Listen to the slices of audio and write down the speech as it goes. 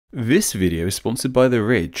This video is sponsored by The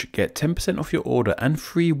Ridge. Get 10% off your order and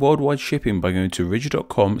free worldwide shipping by going to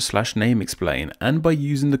ridge.com/nameexplain and by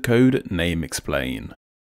using the code NAMEXPLAIN.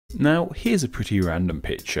 Now, here's a pretty random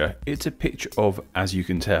picture. It's a picture of, as you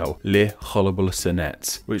can tell, Les Horribles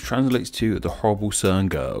Cernettes, which translates to the Horrible CERN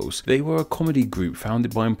Girls. They were a comedy group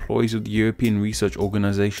founded by employees of the European research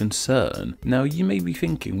organisation CERN. Now, you may be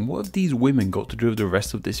thinking, what have these women got to do with the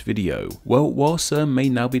rest of this video? Well, while CERN may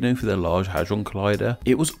now be known for their Large Hadron Collider,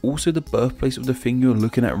 it was also the birthplace of the thing you're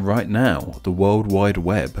looking at right now, the World Wide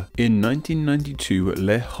Web. In 1992,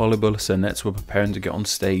 Les Horribles Cernettes were preparing to get on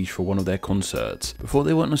stage for one of their concerts. Before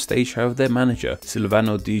they went on stage, however, their manager,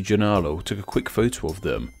 Silvano Di Gennaro, took a quick photo of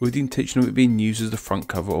them, with the intention of it being used as the front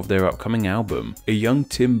cover of their upcoming album. A young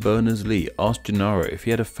Tim Berners-Lee asked Gennaro if he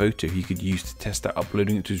had a photo he could use to test out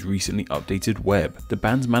uploading it to his recently updated web. The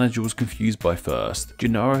band's manager was confused by first.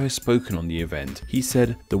 Gennaro has spoken on the event. He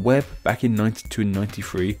said, "The web, back in 92 and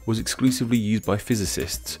 93, was exclusively used by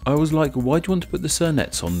physicists. I was like, why do you want to put the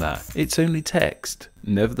Cernettes on that? It's only text."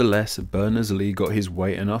 Nevertheless, Berners-Lee got his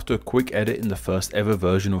way, and after a quick edit in the first ever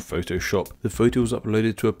version of Photoshop, the photo was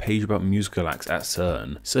uploaded to a page about musical acts at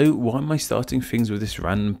CERN. So why am I starting things with this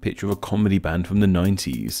random picture of a comedy band from the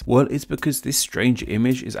 90s? Well, it's because this strange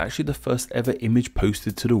image is actually the first ever image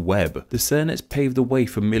posted to the web. The Cernettes paved the way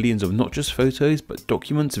for millions of not just photos, but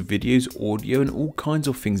documents, videos, audio, and all kinds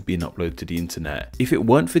of things being uploaded to the internet. If it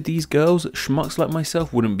weren't for these girls, schmucks like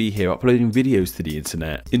myself wouldn't be here uploading videos to the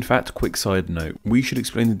internet. In fact, quick side note, we should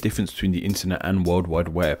explain the difference between the internet and World Wide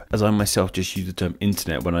Web, as I myself just used the term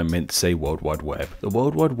internet when I meant to say World Wide Web. The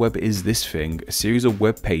World Wide Web is this thing, a series of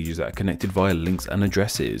web pages that are connected via links and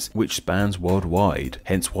addresses, which spans worldwide,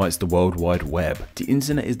 hence why it's the World Wide Web. The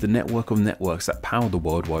internet is the network of networks that power the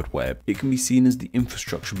World Wide Web. It can be seen as the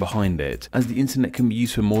infrastructure behind it, as the internet can be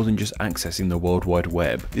used for more than just accessing the World Wide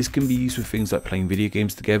Web. This can be used for things like playing video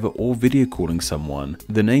games together or video calling someone.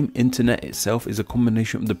 The name internet itself is a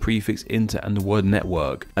combination of the prefix inter and the word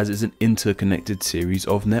network, as it's an interconnected series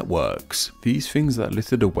of networks. These things that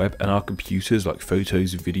litter the web and our computers, like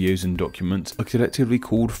photos, videos and documents, are collectively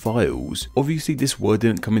called files. Obviously this word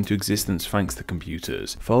didn't come into existence thanks to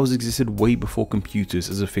computers. Files existed way before computers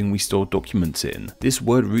as a thing we store documents in. This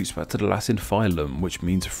word roots back to the Latin phylum, which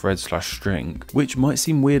means thread/string, which might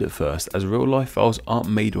seem weird at first, as real life files aren't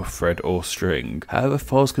made of thread or string. However,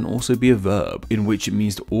 files can also be a verb, in which it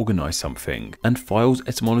means to organize something, and files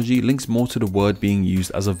etymology links more to the word being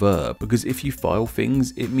used as a verb, because if you file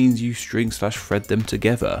things, it means you string/thread them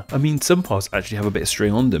together. I mean, some files actually have a bit of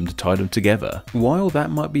string on them to tie them together. While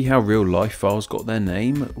that might be how real life files got their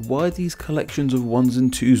name, why are these collections of ones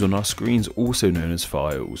and twos on our screens also known as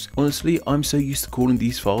files? Honestly, I'm so used to calling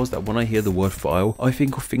these files that when I hear the word file, I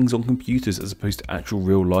think of things on computers as opposed to actual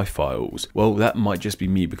real life files. Well, that might just be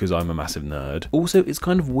me because I'm a massive nerd. Also, it's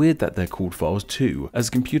kind of weird that they're called files too, as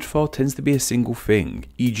a computer file tends to be a single thing,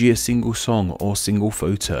 e.g. a single song or single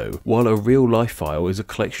photo, while a real life file is a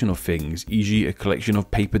collection of things, e.g. a collection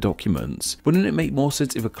of paper documents. Wouldn't it make more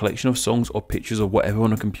sense if a collection of songs or pictures or whatever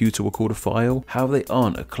on a computer were called a file? However, they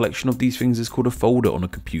aren't. A collection of these things is called a folder on a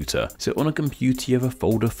computer. So on a computer you have a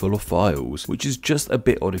folder full of files, which is just a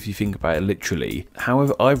bit odd if you think about it literally.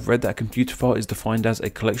 However, I've read that a computer file is defined as a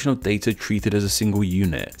collection of data treated as a single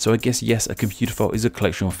unit. So I guess yes, a computer file is a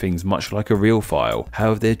collection of things much like a real file,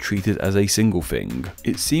 however they're treated as a single thing.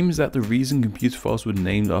 It seems that the reason computer files were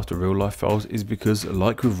named after real life files is because,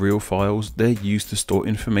 like with real files, they're used to store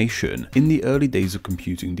information. In the early days of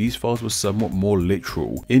computing, these files were somewhat more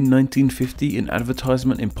literal. In 1950, an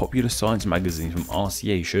advertisement in Popular Science magazine from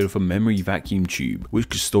RCA showed off a memory vacuum tube which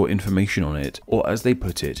could store information on it, or as they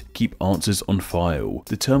put it, keep answers on file.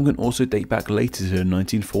 The term can also date back later to the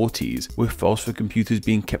 1940s, with files for computers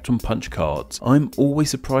being kept on punch cards. I'm always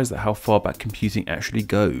surprised at how far back computing actually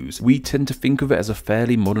goes. We tend to think of it as a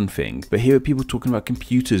fairly modern thing, but here are people talking about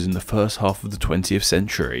computers in the first half of the 20th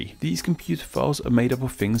century. These computer files are made up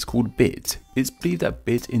of things called bit. It's believed that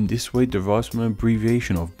bit in this way derives from an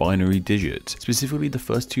abbreviation of binary digit, specifically the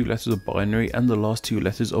first two letters of binary and the last two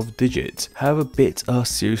letters of digit. However, bits are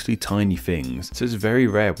seriously tiny things, so it's very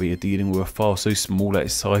rare we are dealing with a file so small that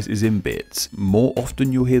its size is in bits. More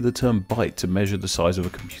often you'll hear the term byte to measure the size of a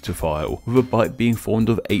computer file, with a byte being formed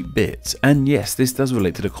of 8 bits. And yes, this does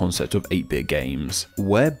relate to the concept of 8-bit games.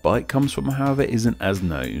 Where byte comes from, however, isn't as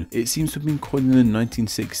known. It seems to have been coined in the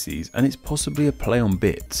 1960s, and it's possibly a play on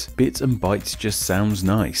bits. Bits and bytes just sounds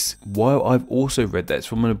nice. While I've also read that it's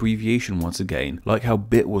from an abbreviation once again, like how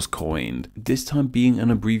bit was coined, this time being an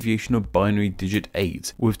abbreviation of binary digit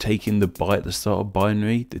 8, with taking the by at the start of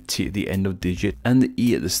binary, the t at the end of digit, and the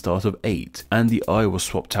e at the start of 8, and the I was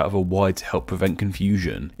swapped out of a y to help prevent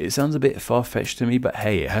confusion. It sounds a bit far-fetched to me, but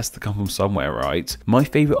hey, it has to come from somewhere, right? My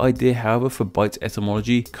favourite idea, however, for byte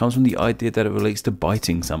etymology comes from the idea that it relates to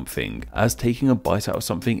biting something, as taking a byte out of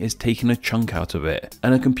something is taking a chunk out of it,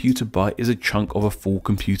 and a computer byte is a chunk of a full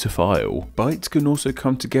computer file. Bytes can also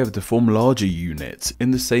come together to form larger units,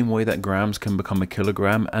 in the same way that grams can become a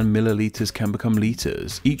kilogram and milliliters can become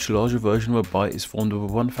liters. Each larger version of a byte is formed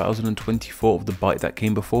of 1024 of the byte that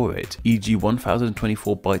came before it, e.g.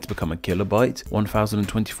 1024 bytes become a kilobyte,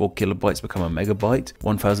 1024 kilobytes become a megabyte,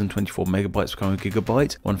 1024 megabytes become a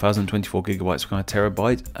gigabyte, 1024 gigabytes become a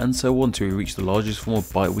terabyte, and so on till we reach the largest form of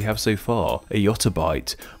byte we have so far, a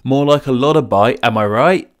yottabyte. More like a lot of byte, am I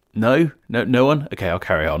right? No? No one? Okay, I'll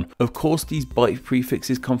carry on. Of course, these byte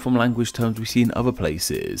prefixes come from language terms we see in other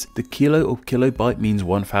places. The kilo or kilobyte means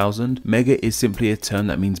 1000, mega is simply a term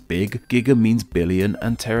that means big, giga means billion,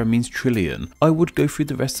 and tera means trillion. I would go through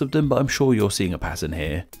the rest of them, but I'm sure you're seeing a pattern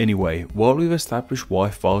here. Anyway, while we've established why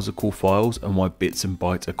files are called files and why bits and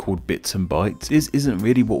bytes are called bits and bytes, this isn't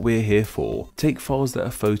really what we're here for. Take files that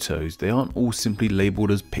are photos, they aren't all simply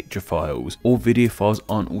labelled as picture files, or video files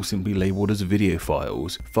aren't all simply labelled as video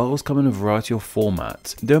files. Files come in a variety of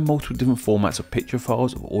formats. There are multiple different formats of picture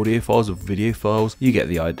files, of audio files, of video files, you get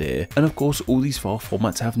the idea. And of course all these file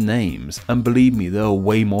formats have names, and believe me, there are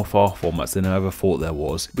way more file formats than I ever thought there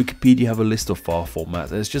was. Wikipedia have a list of file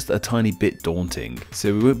formats and it's just a tiny bit daunting,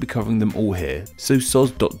 so we won't be covering them all here. So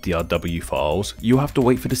soz.drw files, you'll have to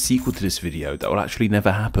wait for the sequel to this video that will actually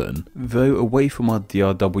never happen. Though away from our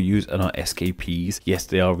DRWs and our SKPs, yes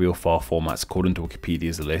they are real file formats according to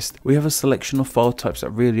Wikipedia's list, we have a selection of file types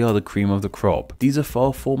that really are the cream of the crop. These are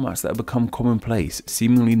file formats that have become commonplace,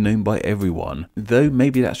 seemingly known by everyone. Though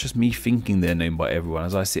maybe that's just me thinking they're known by everyone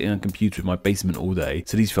as I sit in a computer in my basement all day,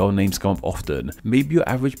 so these file names come up often. Maybe your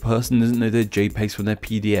average person doesn't know their JPEGs from their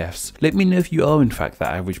PDFs. Let me know if you are in fact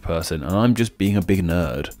that average person and I'm just being a big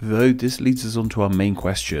nerd. Though this leads us on to our main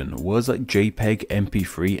question. Words like JPEG,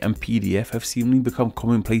 MP3 and PDF have seemingly become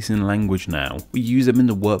commonplace in language now. We use them in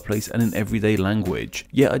the workplace and in everyday language.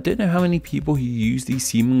 Yet I don't know how many people who use these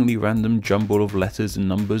seemingly random jumble of letters and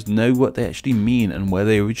numbers know what they actually mean and where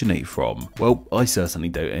they originate from. Well, I certainly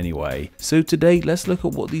don't anyway. So today let's look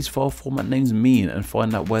at what these file format names mean and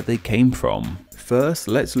find out where they came from. First,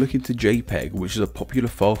 let's look into JPEG, which is a popular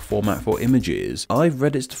file format for images. I've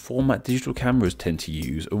read it's the format digital cameras tend to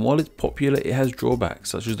use, and while it's popular it has drawbacks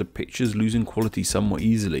such as the pictures losing quality somewhat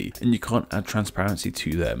easily and you can't add transparency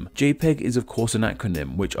to them. JPEG is of course an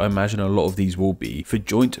acronym, which I imagine a lot of these will be, for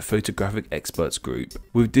Joint Photographic Experts Group,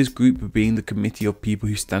 with this group being the committee of people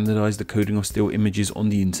who standardise the coding of still images on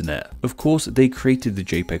the internet. Of course they created the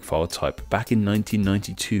JPEG file type back in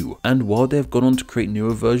 1992, and while they have gone on to create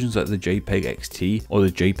newer versions like the JPEG XT or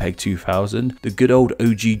the JPEG 2000, the good old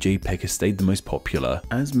OG JPEG has stayed the most popular.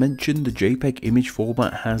 As mentioned, the JPEG image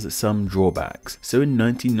format has some drawbacks. So in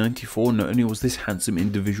 1994, not only was this handsome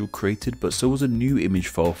individual created, but so was a new image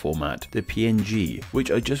file format, the PNG, which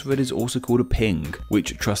I just read is also called a PNG,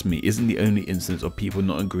 which trust me isn't the only instance of people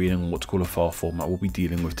not agreeing on what to call a file format we'll be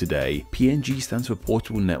dealing with today. PNG stands for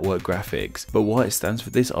Portable Network Graphics, but why it stands for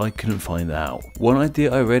this I couldn't find out. One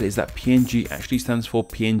idea I read is that PNG actually stands for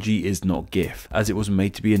PNG is not GIF, as it was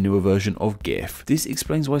made to be a newer version of GIF. This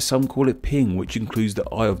explains why some call it PING, which includes the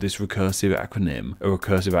I of this recursive acronym, a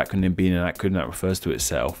recursive acronym being an acronym that refers to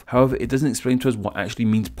itself. However, it doesn't explain to us what actually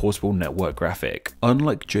means portable network graphic.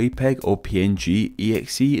 Unlike JPEG or PNG,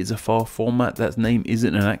 EXE is a file format that's name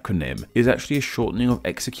isn't an acronym. It is actually a shortening of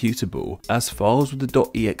executable, as files with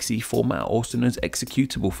the .exe format are also known as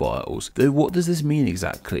executable files. Though what does this mean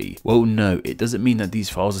exactly? Well no, it doesn't mean that these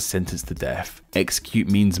files are sentenced to death. Execute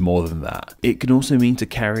means more than that. It can also mean to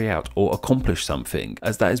carry out or accomplish something,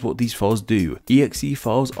 as that is what these files do. EXE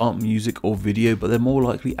files aren't music or video, but they're more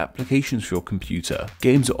likely applications for your computer.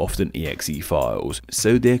 Games are often EXE files,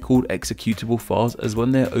 so they're called executable files as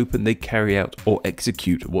when they're open they carry out or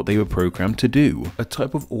execute what they were programmed to do. A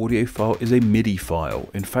type of audio file is a MIDI file.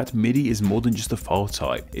 In fact, MIDI is more than just a file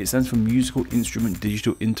type. It stands for Musical Instrument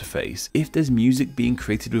Digital Interface. If there's music being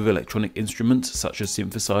created with electronic instruments such as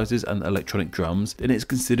synthesizers and electronic drums, then it's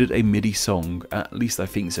considered a MIDI song. song, at least I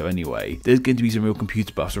think so anyway. There's going to be some real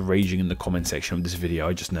computer buffs raging in the comment section of this video,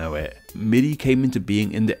 I just know it. MIDI came into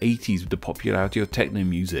being in the 80s with the popularity of techno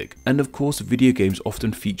music, and of course video games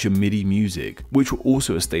often feature MIDI music, which were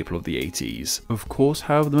also a staple of the 80s. Of course,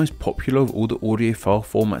 however, the most popular of all the audio file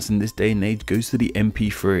formats in this day and age goes to the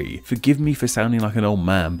MP3. Forgive me for sounding like an old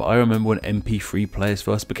man, but I remember when MP3 players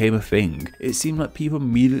first became a thing. It seemed like people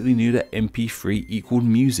immediately knew that MP3 equaled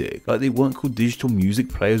music, like they weren't called digital music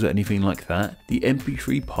players or anything like that. The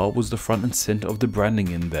MP3 part was the front and center of the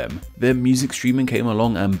branding in them. Then music streaming came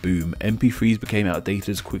along and boom, MP3s became outdated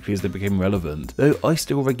as quickly as they became relevant, though I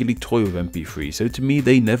still regularly toy with MP3, so to me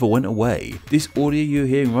they never went away. This audio you're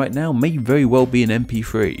hearing right now may very well be an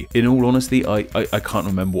MP3. In all honesty, I can't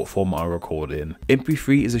remember what format I record in.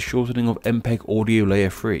 MP3 is a shortening of MPEG Audio Layer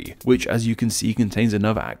 3, which as you can see contains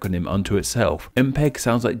another acronym unto itself. MPEG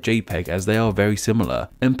sounds like JPEG as they are very similar.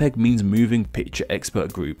 MPEG means Moving Picture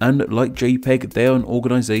Expert Group, and like JPEG, they are an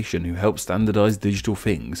organization who helps standardize digital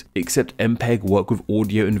things, except MPEG work with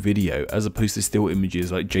audio and video as opposed to still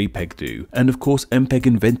images like JPEG do. And of course MPEG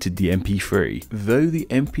invented the MP3, though the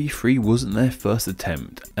MP3 wasn't their first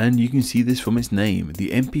attempt, and you can see this from its name. The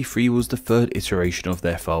MP3 was the third iteration of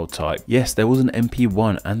their file type. Yes, there was an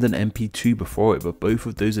MP1 and an MP2 before it, but both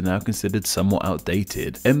of those are now considered somewhat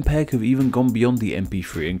outdated. MPEG have even gone beyond the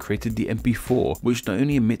MP3 and created the MP4, which not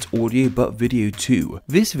only emits audio but video too.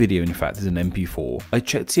 This video in fact is an MP4. I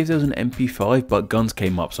checked to see if there was an MP5, but guns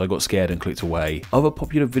came up so I got scared and clicked away. Other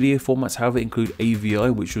popular video formats however include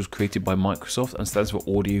AVI, which was created by Microsoft and stands for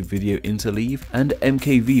Audio Video Interleave, and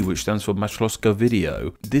MKV, which stands for MacLeod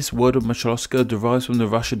Video. This word of MacLeod derives from the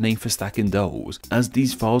Russian name for stacking dolls, as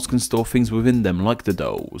these files can store things within them like the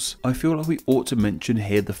dolls. I feel like we ought to mention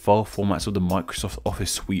here the file formats of the Microsoft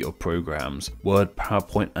Office suite of programs, Word,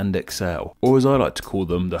 PowerPoint and Excel, or as I like to call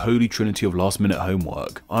them, the holy trinity of last minute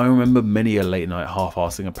homework. I remember many a late night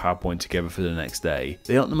half-assing a PowerPoint together for the next day.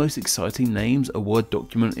 They aren't the most exciting names. A Word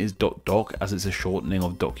document is .doc as it's a shortening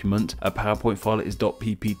of document, a PowerPoint file is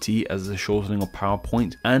 .ppt as it's a shortening of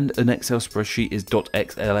PowerPoint, and an Excel spreadsheet is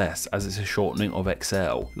 .xls as it's a shortening of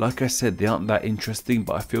Excel. Like I said, they aren't that interesting,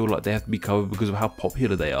 but I feel like they have to be covered because of how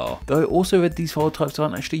popular they are. Though I also read these file types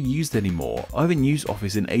aren't actually used anymore. I haven't used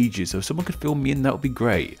Office in ages, so if someone could fill me in that would be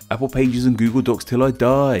great. Apple Pages and Google Docs till I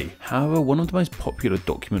die. However, one of the most popular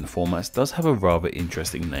document formats does have a rather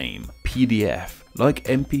interesting name, PDF. Like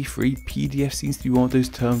MP3, PDF seems to be one of those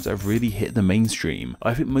terms that have really hit the mainstream.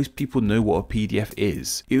 I think most people know what a PDF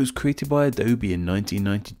is. It was created by Adobe in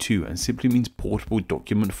 1992 and simply means portable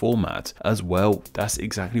document format. As well, that's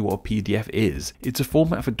exactly what a PDF is. It's a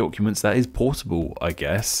format for documents that is portable, I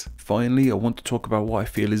guess. Finally, I want to talk about what I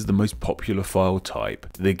feel is the most popular file type,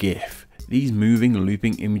 the GIF. These moving,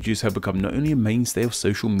 looping images have become not only a mainstay of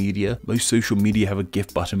social media, most social media have a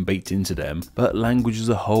GIF button baked into them, but language as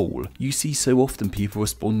a whole. You see so often people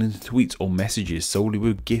responding to tweets or messages solely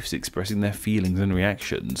with GIFs expressing their feelings and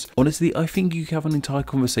reactions. Honestly, I think you can have an entire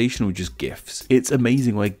conversation with just GIFs. It's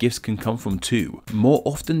amazing where GIFs can come from too. More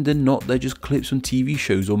often than not, they're just clips from TV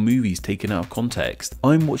shows or movies taken out of context.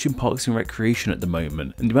 I'm watching Parks and Recreation at the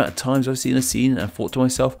moment, and the amount of times I've seen a scene and thought to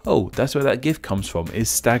myself, oh, that's where that GIF comes from, is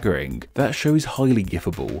staggering. That show is highly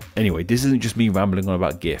gifable. Anyway, this isn't just me rambling on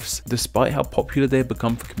about GIFs. Despite how popular they have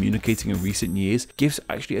become for communicating in recent years, GIFs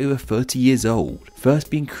are actually over 30 years old.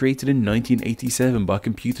 First being created in 1987 by a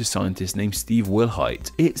computer scientist named Steve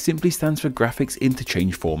Wilhite. It simply stands for Graphics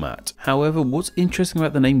Interchange Format. However, what's interesting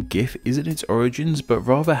about the name GIF isn't its origins, but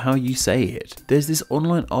rather how you say it. There's this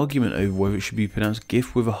online argument over whether it should be pronounced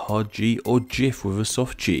GIF with a hard G or GIF with a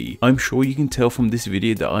soft G. I'm sure you can tell from this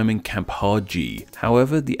video that I'm in camp hard G.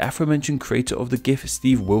 However, the aforementioned creator of the GIF,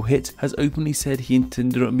 Steve Wilhite, has openly said he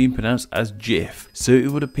intended on being pronounced as GIF, so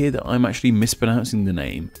it would appear that I'm actually mispronouncing the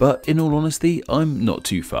name, but in all honesty, I'm not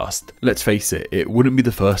too fussed. Let's face it, it wouldn't be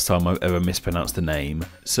the first time I've ever mispronounced the name.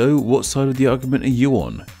 So what side of the argument are you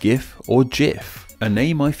on, GIF or GIF? A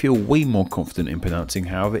name I feel way more confident in pronouncing,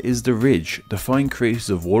 however, is The Ridge, the fine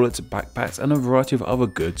creators of wallets, backpacks and a variety of other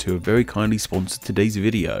goods who have very kindly sponsored today's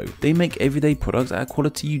video. They make everyday products at a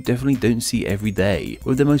quality you definitely don't see every day,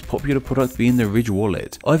 with their most popular product being the Ridge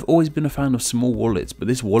wallet. I've always been a fan of small wallets, but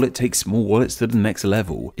this wallet takes small wallets to the next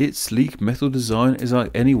level. Its sleek metal design is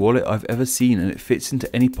like any wallet I've ever seen, and it fits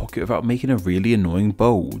into any pocket without making a really annoying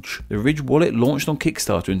bulge. The Ridge wallet launched on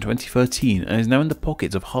Kickstarter in 2013 and is now in the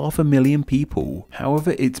pockets of 500,000 people.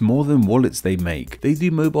 However, it's more than wallets they make. They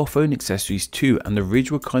do mobile phone accessories too, and the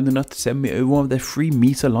Ridge were kind enough to send me over one of their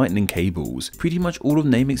 3-meter lightning cables. Pretty much all of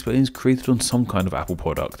Name Explain is created on some kind of Apple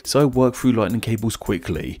product, so I work through lightning cables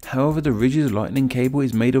quickly. However, the Ridge's lightning cable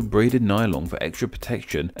is made of braided nylon for extra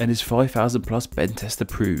protection and is 5000 plus bend test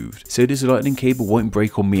approved, so this lightning cable won't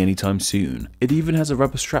break on me anytime soon. It even has a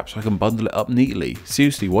rubber strap so I can bundle it up neatly.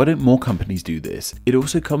 Seriously, why don't more companies do this? It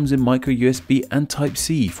also comes in micro USB and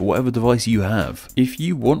Type-C for whatever device you have. If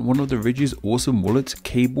you want one of the Ridge's awesome wallets,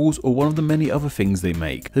 cables, or one of the many other things they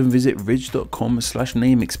make, then visit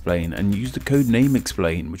ridge.com/nameexplain and use the code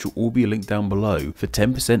NAMEXPLAIN, which will all be linked down below, for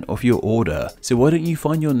 10% off your order. So why don't you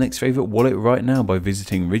find your next favorite wallet right now by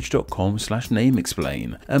visiting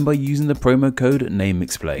ridge.com/nameexplain and by using the promo code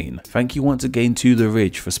NAMEXPLAIN. Thank you once again to the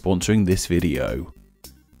Ridge for sponsoring this video.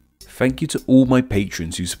 Thank you to all my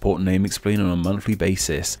patrons who support Name Explain on a monthly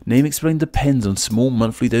basis. Name Explain depends on small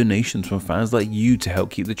monthly donations from fans like you to help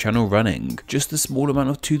keep the channel running. Just a small amount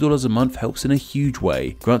of $2 a month helps in a huge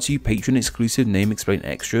way, grants you patron exclusive Name Explain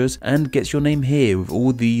extras, and gets your name here with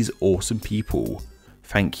all these awesome people.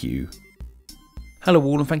 Thank you. Hello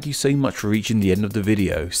all, and thank you so much for reaching the end of the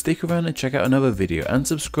video. Stick around and check out another video and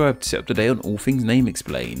subscribe to stay up to date on all things Name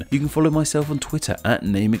Explain. You can follow myself on Twitter at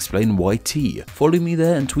NameExplainYT. Follow me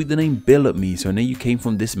there and tweet the name Bill at me so I know you came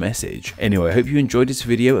from this message. Anyway, I hope you enjoyed this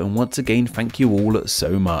video, and once again thank you all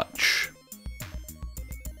so much.